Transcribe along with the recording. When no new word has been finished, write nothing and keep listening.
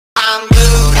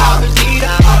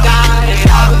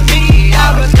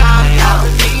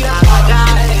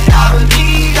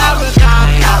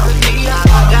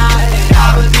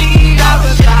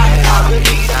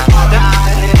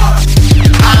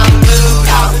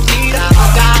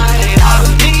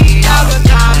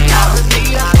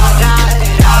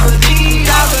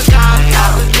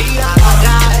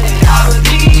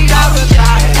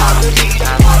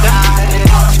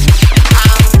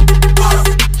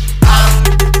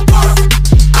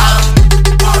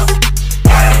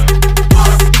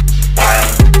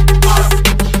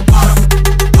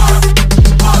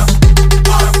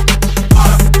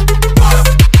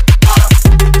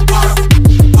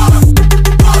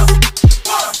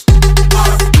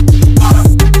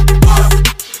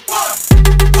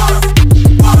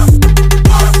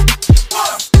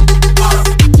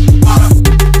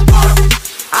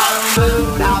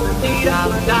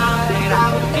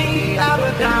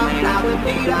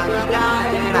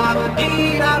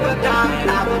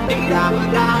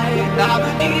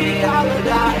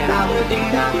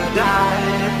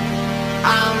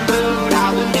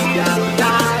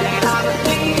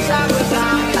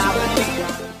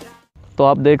तो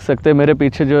आप देख सकते हैं मेरे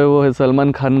पीछे जो है वो है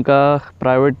सलमान खान का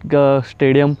प्राइवेट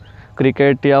स्टेडियम,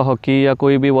 क्रिकेट या हॉकी या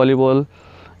कोई भी वॉलीबॉल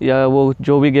या वो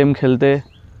जो भी गेम खेलते।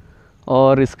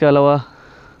 और इसके अलावा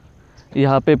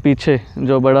यहाँ पे पीछे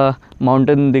जो बड़ा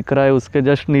माउंटेन दिख रहा है उसके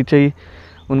जस्ट नीचे ही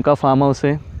उनका फार्म हाउस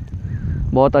है,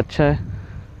 बहुत अच्छा है।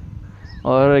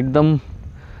 और एकदम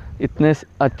इतने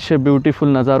अच्छे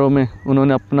ब्यूटीफुल नज़ारों में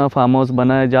उन्होंने अपना फार्म हाउस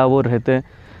बनाया जहाँ वो रहते हैं।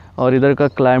 और इधर का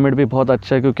क्लाइमेट भी बहुत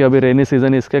अच्छा है क्योंकि अभी रेनी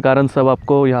सीज़न, इसके कारण सब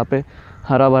आपको यहाँ पे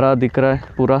हरा भरा दिख रहा है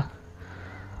पूरा।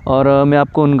 और मैं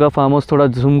आपको उनका फार्म हाउस थोड़ा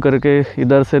जूम करके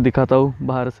इधर से दिखाता हूँ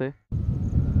बाहर से।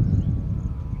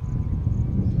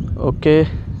 Okay,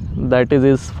 that is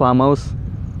his farm house,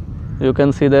 you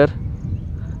can see there,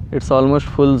 it's almost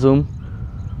full zoom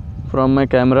from my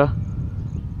camera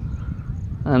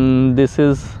and this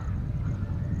is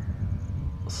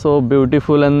so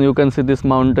beautiful and you can see this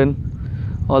mountain.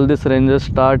 All this ranges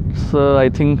starts I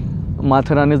think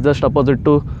Matharan is just opposite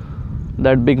to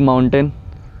that big mountain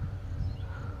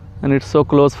and it's so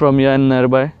close from here and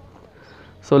nearby.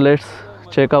 So let's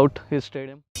check out his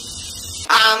stadium.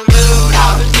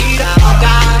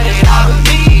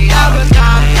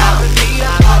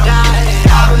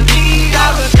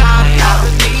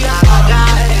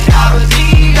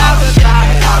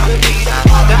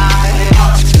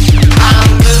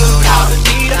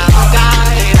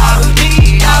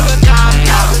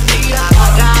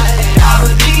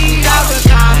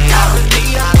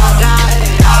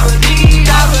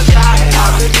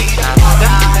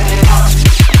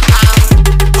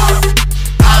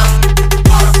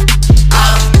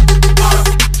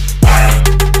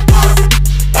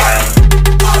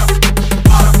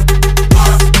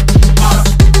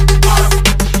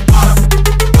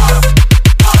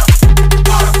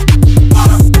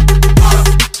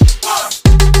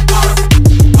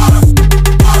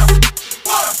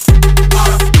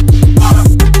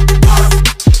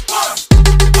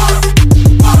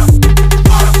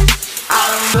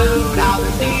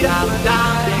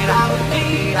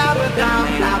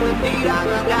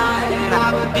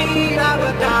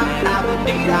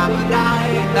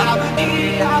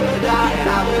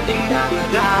 I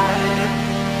would die.